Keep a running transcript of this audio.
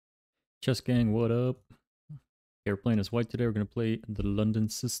Chess gang, what up? Okay, we're playing as white today. We're going to play the London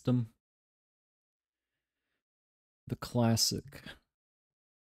system. The classic.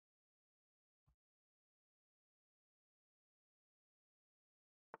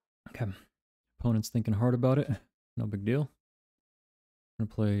 Okay. Opponent's thinking hard about it. No big deal. We're going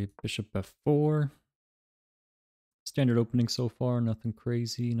to play bishop f4. Standard opening so far. Nothing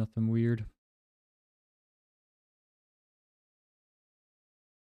crazy, nothing weird.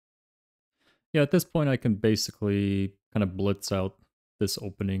 Yeah, at this point I can basically kind of blitz out this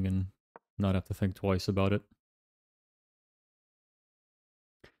opening and not have to think twice about it.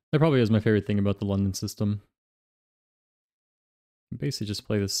 That probably is my favorite thing about the London system. You can basically just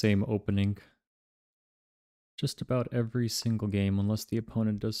play the same opening just about every single game unless the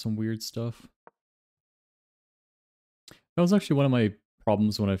opponent does some weird stuff. That was actually one of my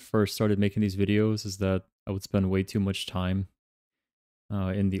problems when I first started making these videos, is that I would spend way too much time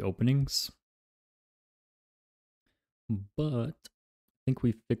in the openings. But I think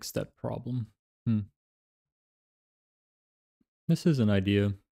we fixed that problem. This is an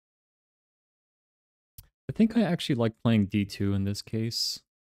idea. I think I actually like playing d2 in this case.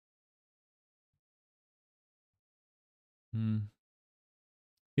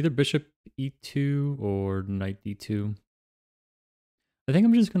 Either bishop e2 or knight d2. I think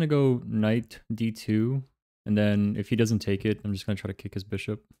I'm just going to go knight d2, and then if he doesn't take it, I'm just going to try to kick his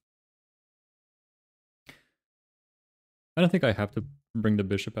bishop. I don't think I have to bring the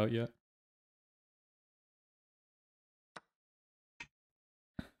bishop out yet.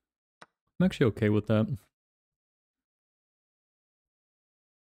 I'm actually okay with that.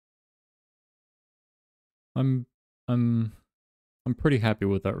 I'm I'm pretty happy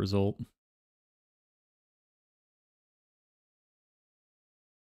with that result.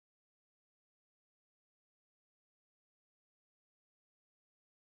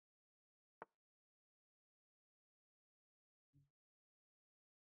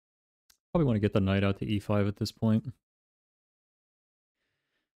 Probably want to get the knight out to e5 at this point.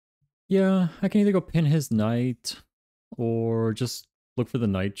 Yeah, I can either go pin his knight or just look for the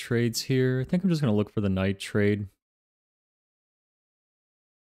knight trades here. I think I'm just going to look for the knight trade.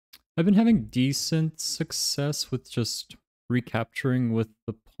 I've been having decent success with just recapturing with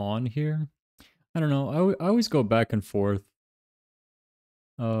the pawn here. I don't know. I always go back and forth.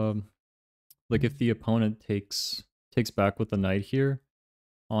 Like if the opponent takes back with the knight here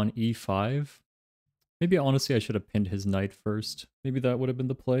on e5, maybe honestly I should have pinned his knight first. Maybe that would have been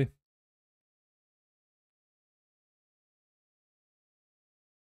the play.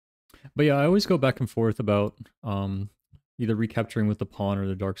 But yeah, I always go back and forth about either recapturing with the pawn or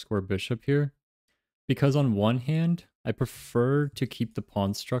the dark square bishop here. Because on one hand, I prefer to keep the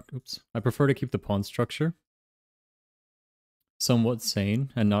pawn structure somewhat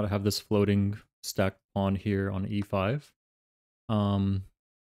sane and not have this floating stacked pawn here on e5.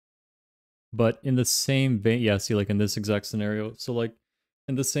 But in the same vein, yeah, see, like in this exact scenario, so like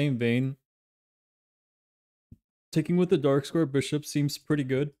in the same vein, taking with the dark square bishop seems pretty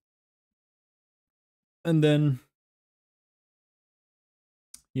good. And then,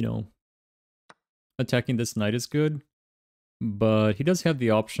 you know, attacking this knight is good, but he does have the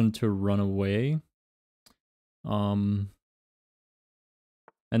option to run away. And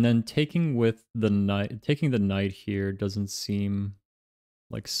then taking the knight here doesn't seem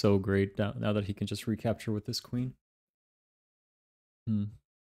like so great now that he can just recapture with this queen. I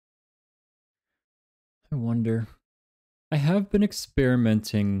wonder. I have been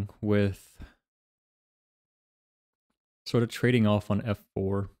experimenting with sort of trading off on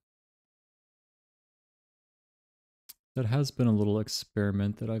f4. That has been a little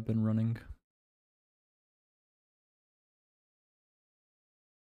experiment that I've been running.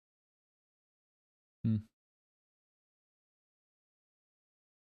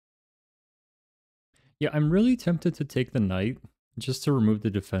 Yeah, I'm really tempted to take the knight just to remove the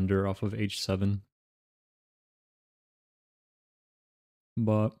defender off of h7.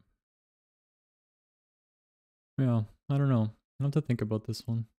 But yeah, I don't know. I have to think about this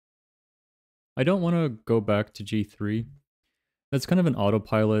one. I don't want to go back to g3. That's kind of an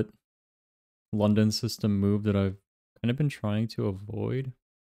autopilot London system move that I've kind of been trying to avoid.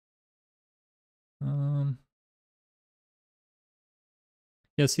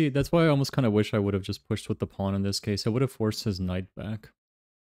 Yeah, see, that's why I almost kind of wish I would have just pushed with the pawn in this case. I would have forced his knight back.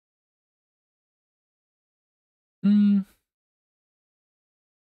 Maybe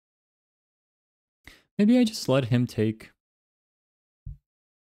I just let him take. I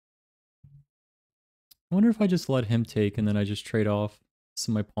wonder if I just let him take and then I just trade off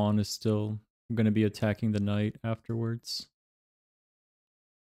so my pawn is still going to be attacking the knight afterwards.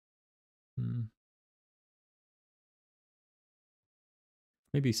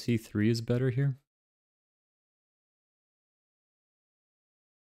 Maybe c3 is better here.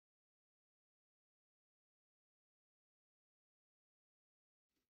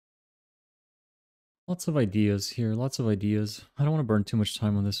 Lots of ideas here, lots of ideas. I don't want to burn too much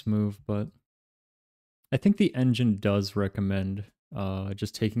time on this move, but I think the engine does recommend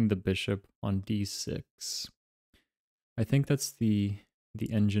just taking the bishop on d6. I think that's the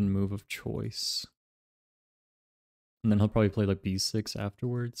engine move of choice. And then he'll probably play like b6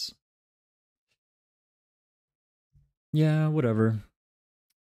 afterwards. Yeah, whatever.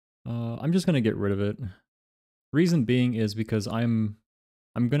 I'm just gonna get rid of it. Reason being is because I'm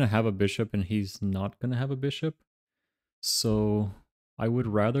gonna have a bishop and he's not gonna have a bishop. So I would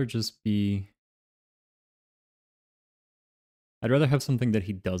rather just be... I'd rather have something that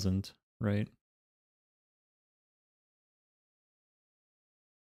he doesn't, right?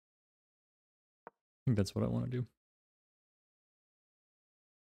 I think that's what I want to do.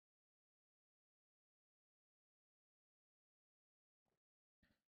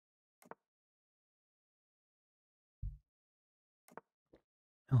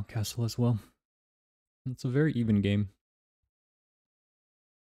 Oh, castle as well. It's a very even game.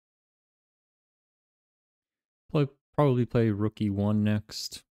 Probably play rook e1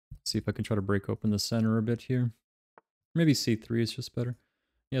 next. See if I can try to break open the center a bit here. Maybe c3 is just better.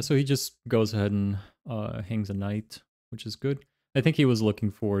 Yeah, so he just goes ahead and hangs a knight, which is good. I think he was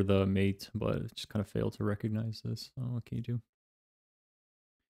looking for the mate, but just kind of failed to recognize this. Oh, what can you do?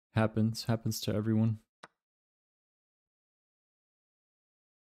 Happens to everyone.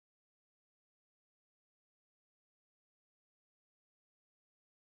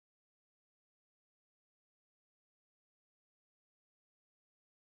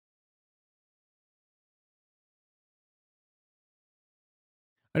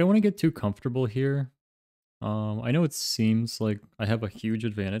 I don't want to get too comfortable here. I know it seems like I have a huge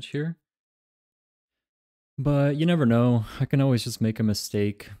advantage here, but you never know. I can always just make a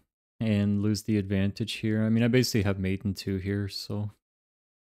mistake and lose the advantage here. I mean, I basically have mate in 2 here, so...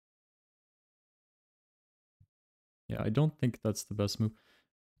 Yeah, I don't think that's the best move.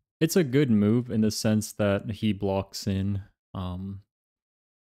 It's a good move in the sense that he blocks in the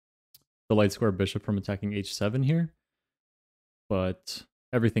light square bishop from attacking h7 here, but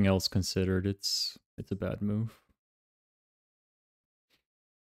everything else considered, it's a bad move.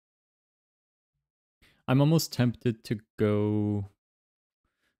 I'm almost tempted to go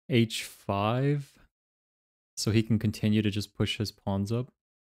h5 so he can continue to just push his pawns up.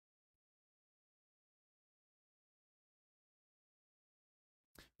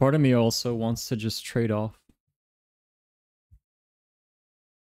 Part of me also wants to just trade off.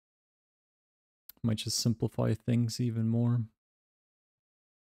 Might just simplify things even more.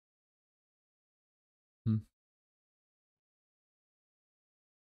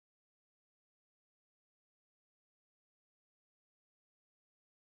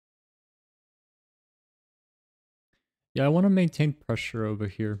 Yeah, I want to maintain pressure over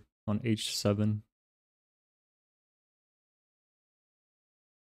here on h7.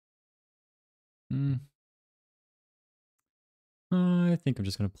 I think I'm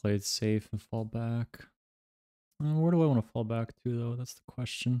just going to play it safe and fall back. Where do I want to fall back to, though? That's the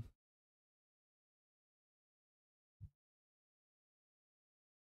question.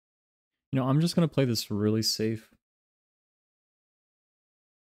 You know, I'm just going to play this really safe.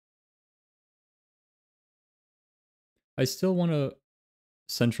 I still want to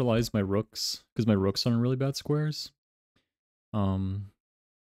centralize my rooks, because my rooks are in really bad squares. And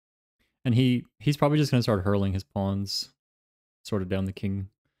he's probably just going to start hurling his pawns sort of down the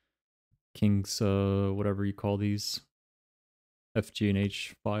king's, whatever you call these, F, G, and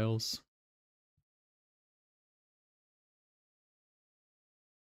H files.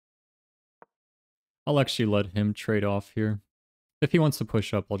 I'll actually let him trade off here. If he wants to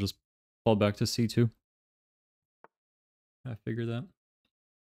push up, I'll just fall back to c2. I figured that.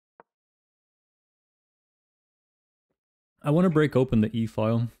 I want to break open the E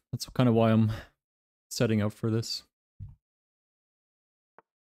file. That's kind of why I'm setting up for this.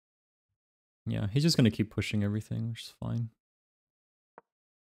 Yeah, he's just going to keep pushing everything, which is fine.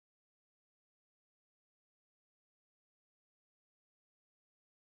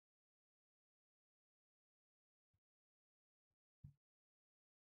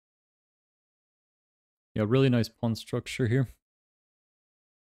 Yeah, really nice pawn structure here.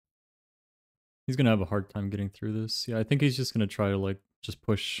 He's going to have a hard time getting through this. Yeah, I think he's just going to try to, like, just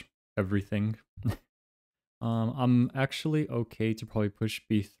push everything. I'm actually okay to probably push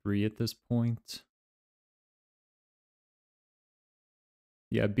b3 at this point.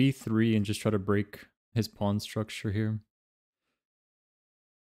 Yeah, b3 and just try to break his pawn structure here.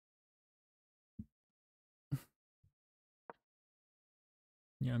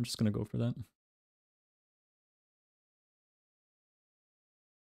 Yeah, I'm just gonna go for that.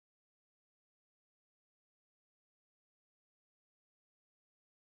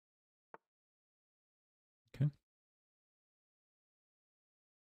 Okay.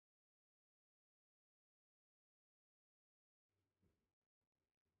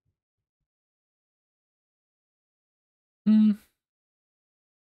 Hmm.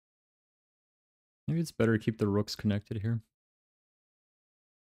 Maybe it's better to keep the rooks connected here.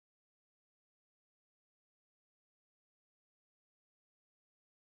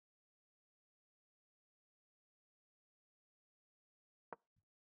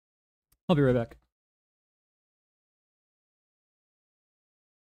 I'll be right back.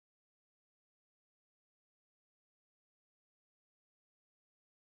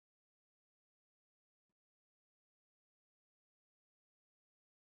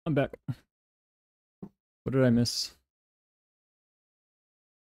 I'm back. What did I miss?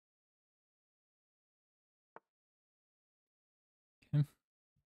 Okay.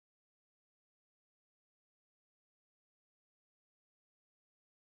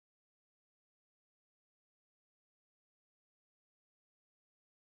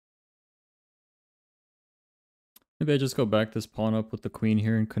 Maybe I just go back this pawn up with the queen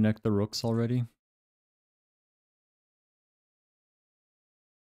here and connect the rooks already.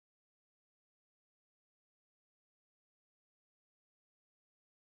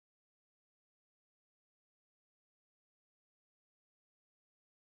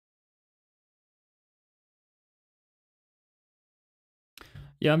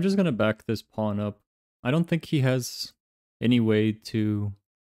 Yeah, I'm just gonna back this pawn up. I don't think he has any way to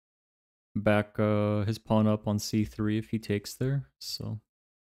back his pawn up on c3 if he takes there, so...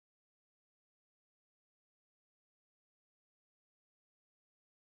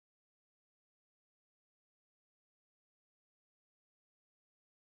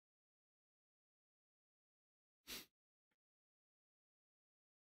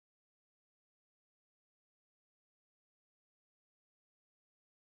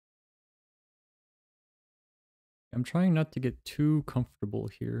 I'm trying not to get too comfortable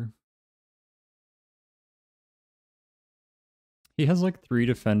here. He has like 3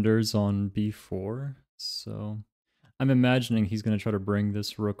 defenders on b4, so I'm imagining he's going to try to bring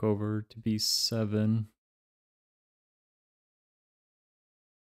this rook over to b7.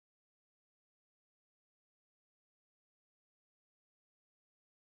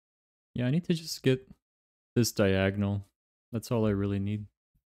 Yeah, I need to just get this diagonal. That's all I really need.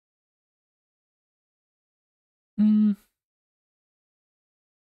 Hmm.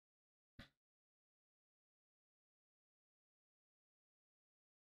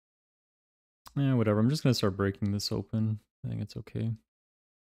 Yeah, whatever. I'm just going to start breaking this open. I think it's okay.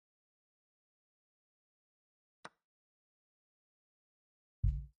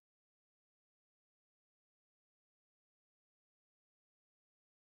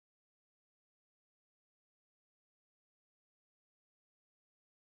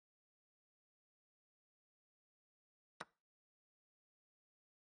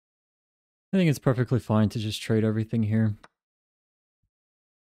 I think it's perfectly fine to just trade everything here.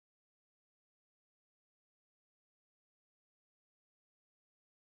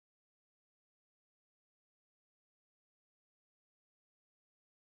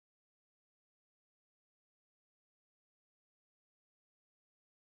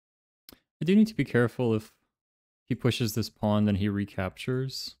 I do need to be careful if he pushes this pawn, then he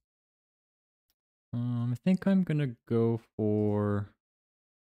recaptures. I think I'm gonna go for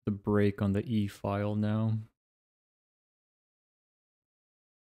the break on the e file now.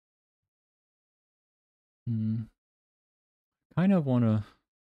 Kind of want to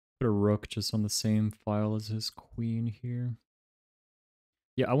put a rook just on the same file as his queen here.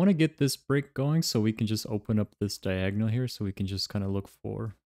 Yeah, I want to get this break going so we can just open up this diagonal here so we can just kind of look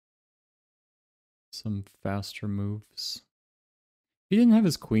for some faster moves. If he didn't have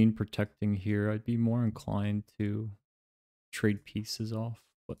his queen protecting here, I'd be more inclined to trade pieces off,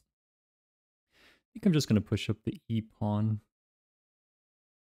 but I think I'm just going to push up the e pawn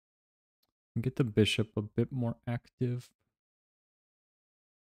and get the bishop a bit more active.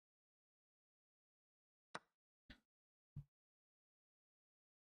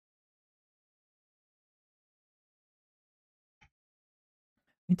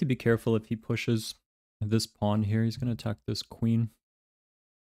 Need to be careful if he pushes this pawn here. He's going to attack this queen.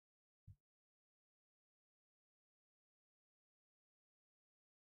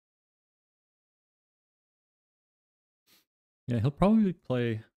 Yeah, he'll probably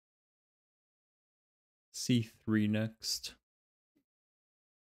play c3 next.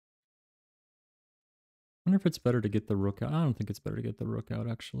 I wonder if it's better to get the rook out. I don't think it's better to get the rook out,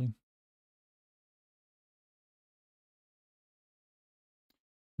 actually.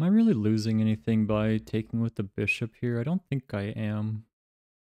 Am I really losing anything by taking with the bishop here? I don't think I am.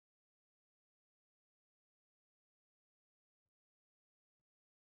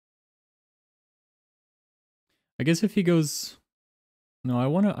 I guess if he goes... No, I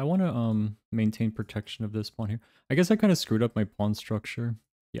wanna maintain protection of this pawn here. I guess I kind of screwed up my pawn structure.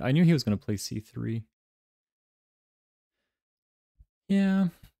 Yeah, I knew he was gonna play c3. Yeah,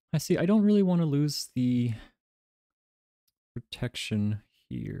 I see. I don't really want to lose the protection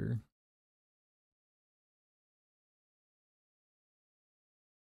here.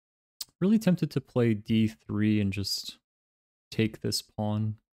 Really tempted to play d3 and just take this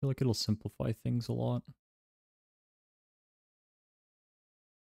pawn. I feel like it'll simplify things a lot.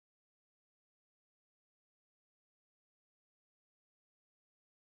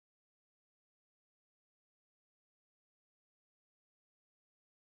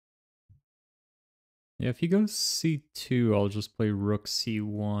 Yeah, if he goes c2, I'll just play rook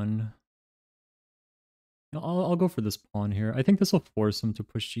c1. I'll go for this pawn here. I think this will force him to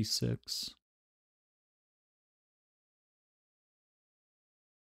push g6.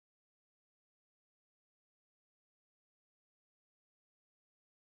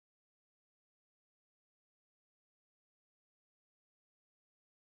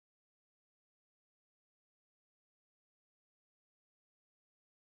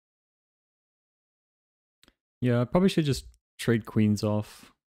 Yeah, I probably should just trade queens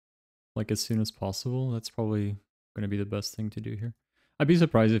off like as soon as possible. That's probably going to be the best thing to do here. I'd be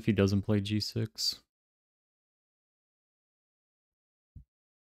surprised if he doesn't play g6.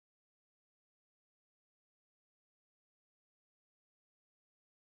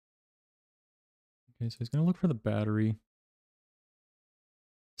 Okay, so he's going to look for the battery.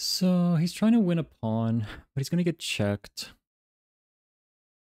 So he's trying to win a pawn, but he's going to get checked.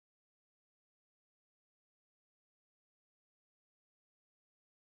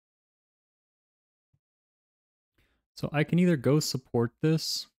 So I can either go support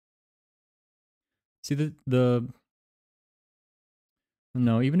this. See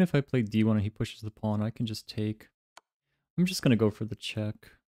no, even if I play d1 and he pushes the pawn, I can just take. I'm just going to go for the check.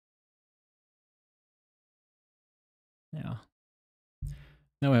 Yeah.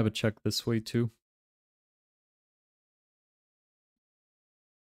 Now I have a check this way too.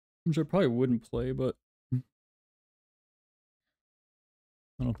 Which I probably wouldn't play, but I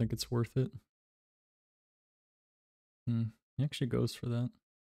don't think it's worth it. He actually goes for that.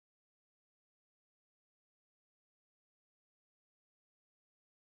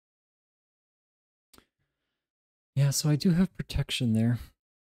 Yeah, so I do have protection there.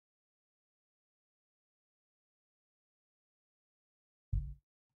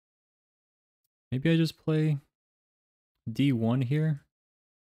 Maybe I just play d1 here.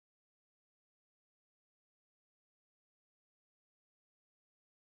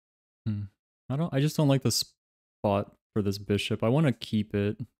 I just don't like the spot for this bishop. I want to keep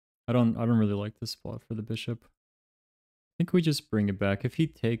it. I don't really like this spot for the bishop. I think we just bring it back. If he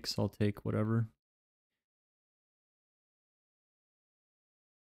takes, I'll take whatever.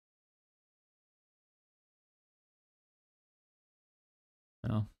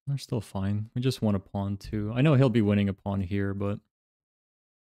 No, they're still fine. We just want a pawn too. I know he'll be winning a pawn here, but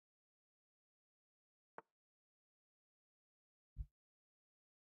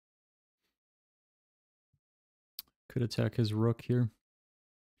could attack his rook here.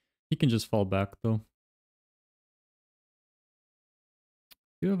 He can just fall back though.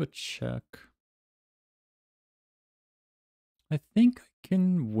 You have a check. I think I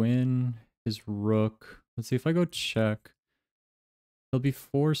can win his rook. Let's see, if I go check, he'll be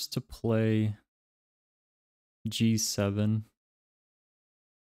forced to play g7.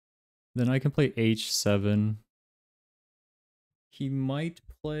 Then I can play h7. He might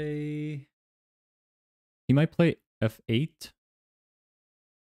play f8.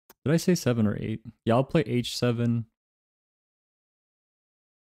 Did I say 7 or 8? Yeah, I'll play h7.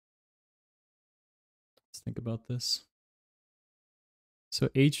 Let's think about this. So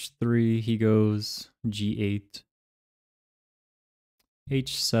h3, he goes g8.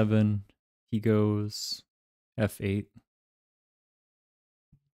 h7, he goes f8.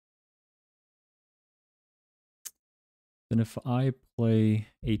 Then if I play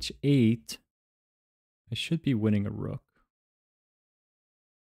h8, I should be winning a rook.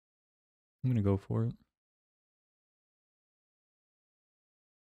 I'm going to go for it.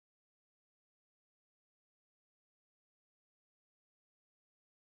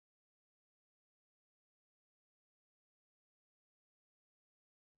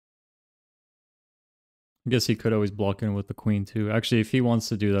 I guess he could always block in with the queen too. Actually, if he wants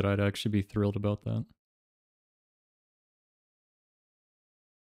to do that, I'd actually be thrilled about that.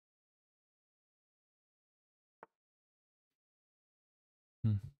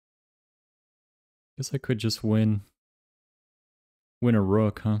 Guess I could just win a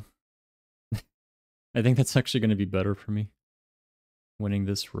rook, huh? I think that's actually going to be better for me. Winning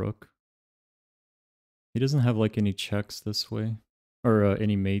this rook. He doesn't have like any checks this way. Or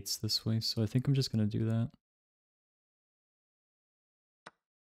any mates this way, so I think I'm just going to do that.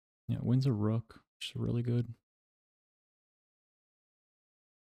 Yeah, wins a rook, which is really good.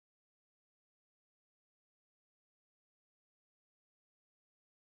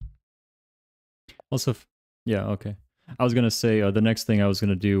 Also, yeah, okay. I was going to say the next thing I was going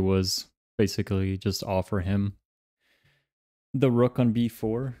to do was basically just offer him the rook on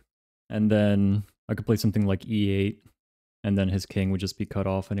b4, and then I could play something like e8, and then his king would just be cut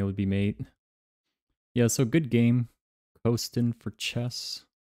off and it would be mate. Yeah, so good game. Coastin for chess.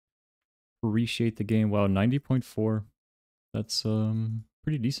 Appreciate the game. Wow, 90.4. That's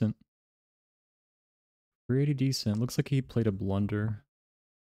pretty decent. Pretty decent. Looks like he played a blunder.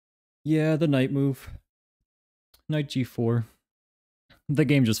 Yeah, the knight move. Knight g4. The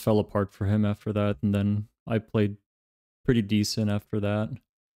game just fell apart for him after that, and then I played pretty decent after that.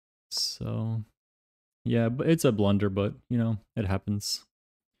 So, yeah, but it's a blunder, but, you know, it happens.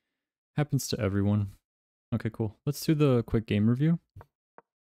 Happens to everyone. Okay, cool. Let's do the quick game review.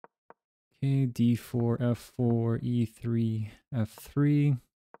 Okay, d4, f4, e3, f3.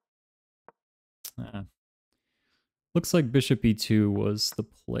 Looks like bishop e2 was the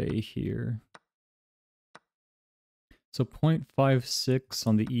play here. So 0.56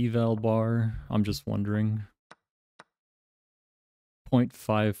 on the eval bar. I'm just wondering.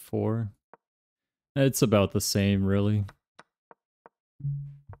 0.54. It's about the same, really.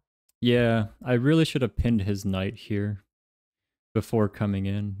 Yeah, I really should have pinned his knight here before coming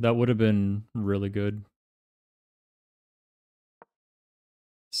in. That would have been really good.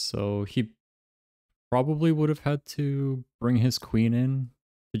 So he probably would have had to bring his queen in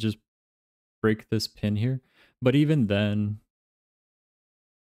to just break this pin here. But even then,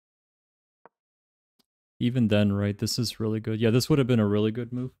 right, this is really good. Yeah, this would have been a really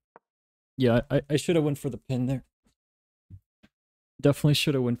good move. Yeah, I should have went for the pin there. Definitely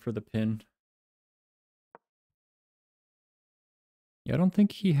should have went for the pin. Yeah, I don't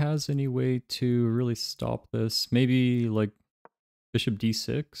think he has any way to really stop this. Maybe like bishop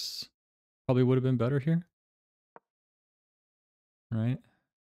d6 probably would have been better here. Right?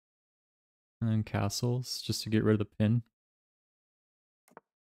 And then castles just to get rid of the pin. I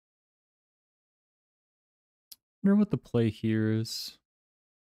wonder what the play here is.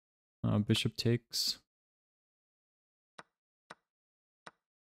 Bishop takes.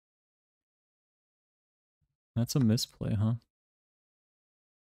 That's a misplay, huh?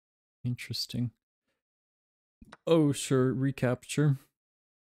 Interesting. Oh, sure, recapture.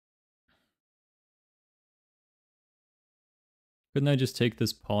 Couldn't I just take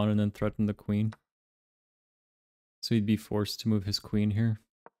this pawn and then threaten the queen? So he'd be forced to move his queen here.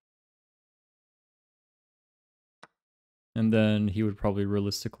 And then he would probably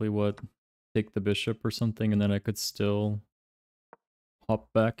realistically, take the bishop or something, and then I could still hop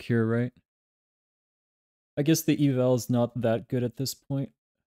back here, right? I guess the eval is not that good at this point.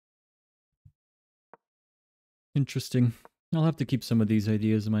 Interesting. I'll have to keep some of these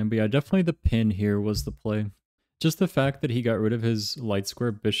ideas in mind, but yeah, definitely the pin here was the play. Just the fact that he got rid of his light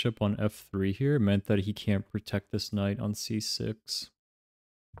square bishop on f3 here meant that he can't protect this knight on c6.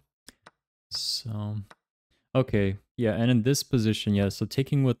 So, okay, yeah, and in this position, yeah, so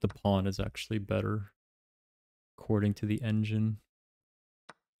taking with the pawn is actually better, according to the engine.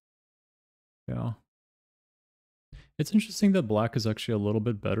 Yeah. It's interesting that black is actually a little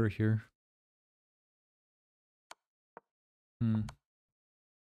bit better here. Knight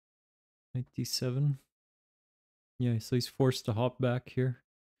d7. Yeah, so he's forced to hop back here.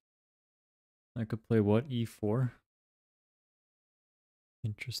 I could play what? e4.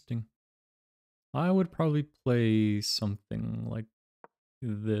 Interesting. I would probably play something like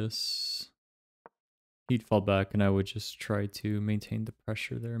this. He'd fall back and I would just try to maintain the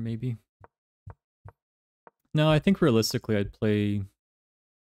pressure there, maybe. No, I think realistically I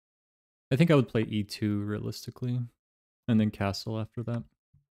think I would play e2 realistically. And then castle after that.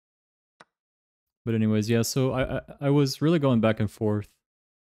 But anyways, yeah, so I was really going back and forth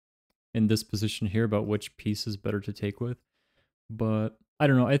in this position here about which piece is better to take with. But I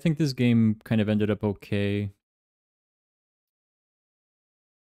don't know, I think this game kind of ended up okay.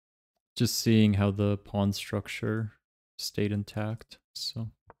 Just seeing how the pawn structure stayed intact,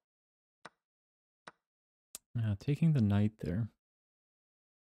 so... Taking the knight there.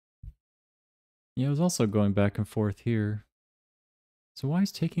 Yeah, I was also going back and forth here. So why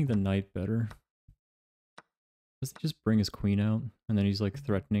is taking the knight better? Does he just bring his queen out? And then he's like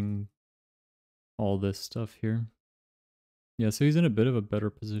threatening all this stuff here. Yeah, so he's in a bit of a better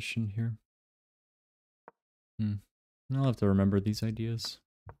position here. I'll have to remember these ideas.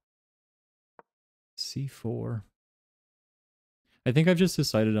 C4. I think I've just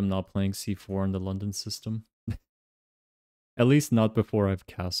decided I'm not playing C4 in the London system. At least not before I've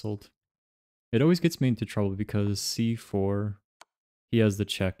castled. It always gets me into trouble because C4, he has the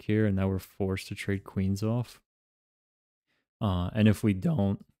check here, and now we're forced to trade queens off. And if we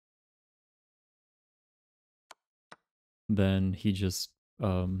don't, then he just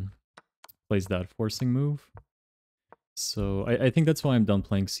plays that forcing move. So I think that's why I'm done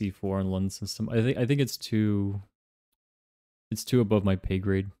playing C4 in London system. I think it's too above my pay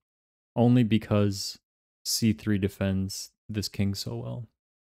grade. Only because C3 defends this king so well.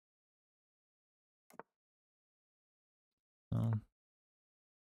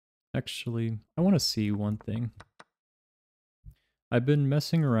 Actually, I want to see one thing. I've been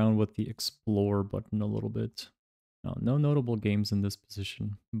messing around with the explore button a little bit. Oh, no notable games in this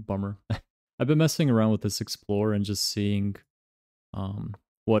position. Bummer. I've been messing around with this explore and just seeing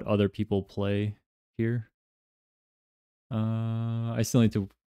what other people play here. I still need to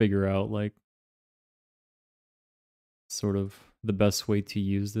figure out like sort of the best way to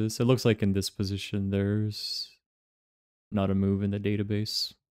use this. It looks like in this position there's not a move in the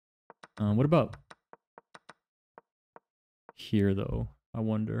database. What about here though? I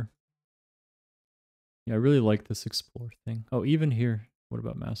wonder. Yeah, I really like this explore thing. Oh, even here. What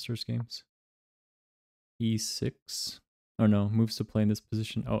about Masters games? E6. Oh no, moves to play in this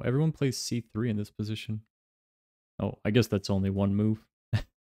position. Oh, everyone plays C3 in this position. Oh, I guess that's only one move.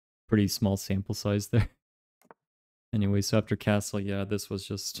 Pretty small sample size there. Anyway, so after castle, yeah, this was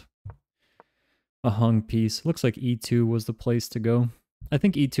just a hung piece. Looks like E2 was the place to go. I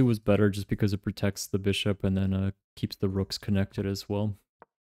think E2 was better just because it protects the bishop and then keeps the rooks connected as well.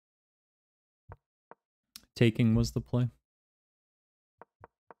 Taking was the play.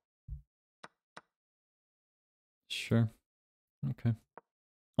 Sure. Okay.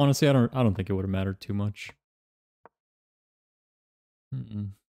 Honestly, I don't think it would have mattered too much.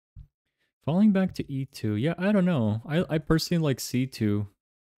 Falling back to E2. Yeah, I don't know. I personally like C2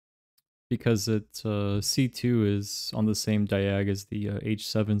 because C2 is on the same diag as the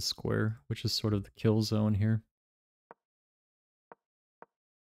H7 square, which is sort of the kill zone here.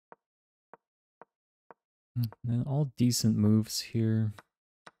 And all decent moves here.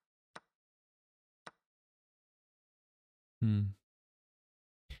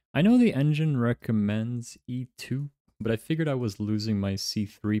 I know the engine recommends E2, but I figured I was losing my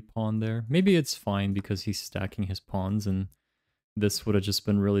C3 pawn there. Maybe it's fine because he's stacking his pawns and this would have just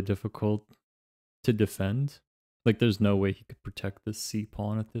been really difficult to defend. Like there's no way he could protect this C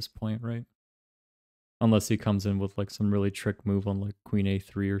pawn at this point, right? Unless he comes in with like some really trick move on like queen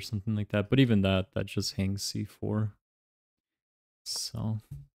A3 or something like that. But even that just hangs C4. So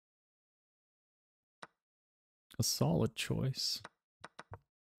a solid choice.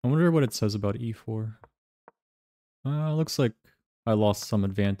 I wonder what it says about E4. Looks like I lost some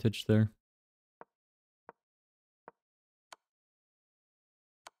advantage there.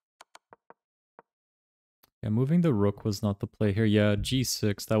 Yeah, moving the rook was not the play here. Yeah,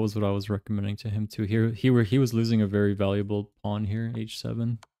 G6, that was what I was recommending to him too. Here he was losing a very valuable pawn here,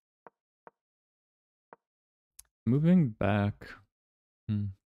 H7. Moving back.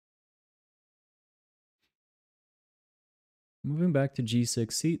 Moving back to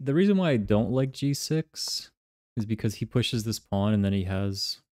G6. See, the reason why I don't like G6 is because he pushes this pawn and then he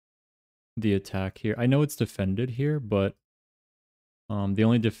has the attack here. I know it's defended here, but the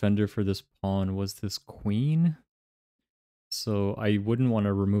only defender for this pawn was this queen. So I wouldn't want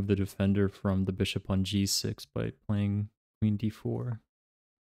to remove the defender from the bishop on G6 by playing queen D4.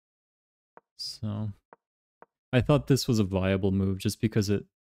 So I thought this was a viable move just because it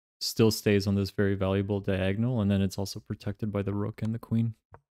still stays on this very valuable diagonal and then it's also protected by the rook and the queen.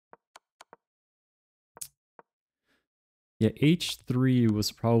 Yeah, H3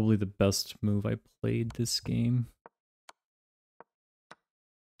 was probably the best move I played this game.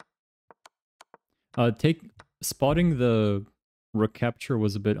 Spotting the rook capture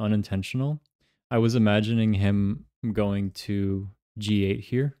was a bit unintentional. I was imagining him going to G8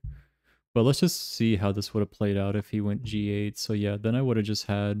 here. But let's just see how this would have played out if he went G8. So yeah, then I would have just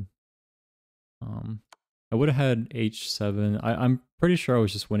had I would have had H7. I'm pretty sure I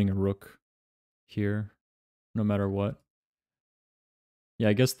was just winning a rook here, no matter what. Yeah,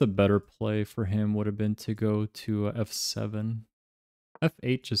 I guess the better play for him would have been to go to f7.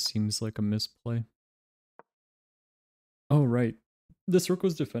 f8 just seems like a misplay. Oh, right. This rook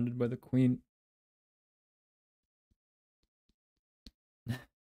was defended by the queen.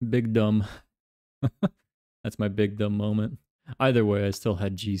 Big dumb. That's my big dumb moment. Either way, I still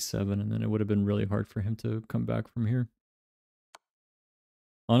had g7, and then it would have been really hard for him to come back from here.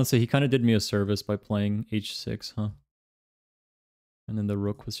 Honestly, he kind of did me a service by playing h6, huh? And then the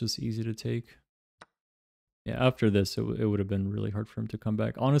rook was just easy to take. Yeah, after this, it would have been really hard for him to come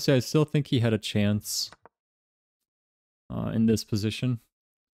back. Honestly, I still think he had a chance in this position.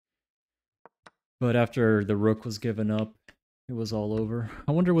 But after the rook was given up, it was all over.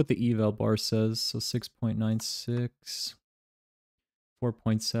 I wonder what the eval bar says. So 6.96,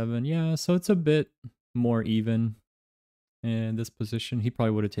 4.7. Yeah, so it's a bit more even in this position. He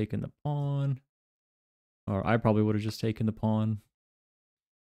probably would have taken the pawn. Or I probably would have just taken the pawn.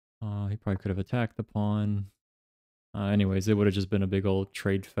 He probably could have attacked the pawn. Anyways, it would have just been a big old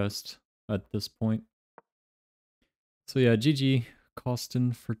trade fest at this point. So yeah, GG,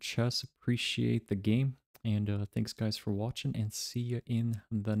 Costin for chess. Appreciate the game. And thanks guys for watching, and see you in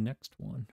the next one.